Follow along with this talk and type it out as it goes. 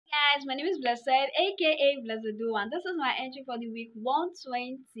guys, my name is Blessed, aka Blezedoh, and this is my entry for the week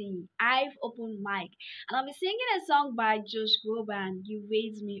 120. I've opened mic, and I'll be singing a song by Groban. You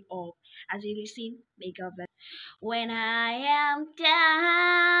raise me up. As you listen, may God bless. When I am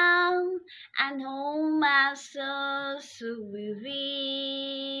down and hold my soul so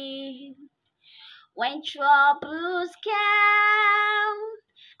weary, when troubles come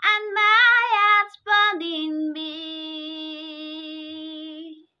and my heart's burning me.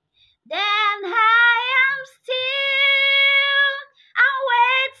 Then I am still and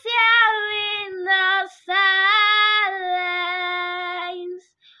wait here in the silence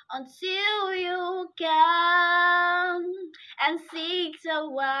until you come and seek the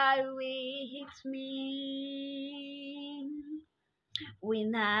while with me.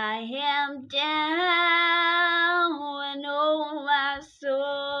 When I am down and oh my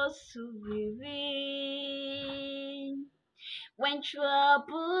soul so weary, when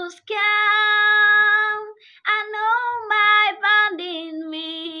troubles come, I know my bonding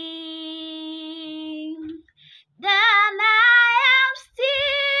me. Then I am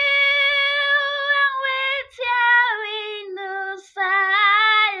still and wait here in the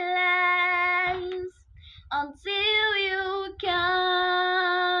silence until you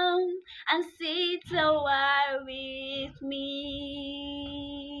come and sit a while with me.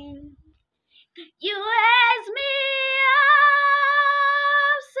 You raise me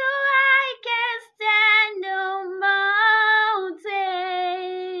up so I can stand on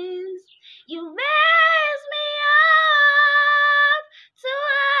mountains. You raise me up so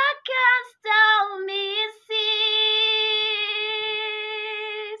I can stormy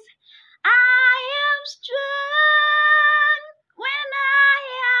seas. I am strong when I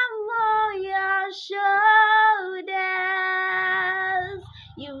am on your shoulders.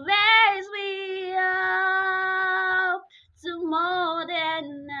 You raise me up to more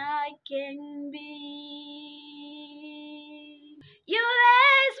than I can be. You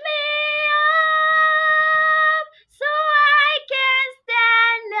raise me up so I can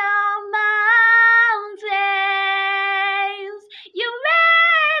stand on mountains. You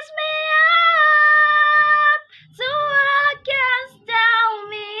raise me up so I can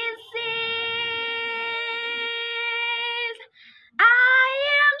stormy seas. I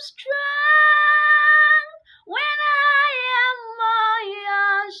am strong when I am on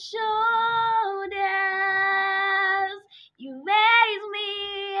your shoulders. You raise me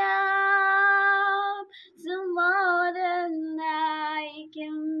up to more than I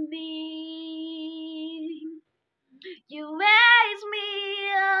can be. You raise me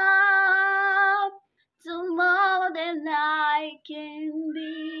up to more than I can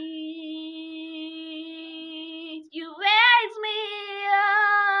be. You raise me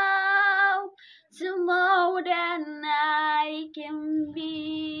up to more than I can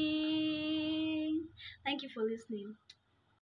be. Thank you for listening.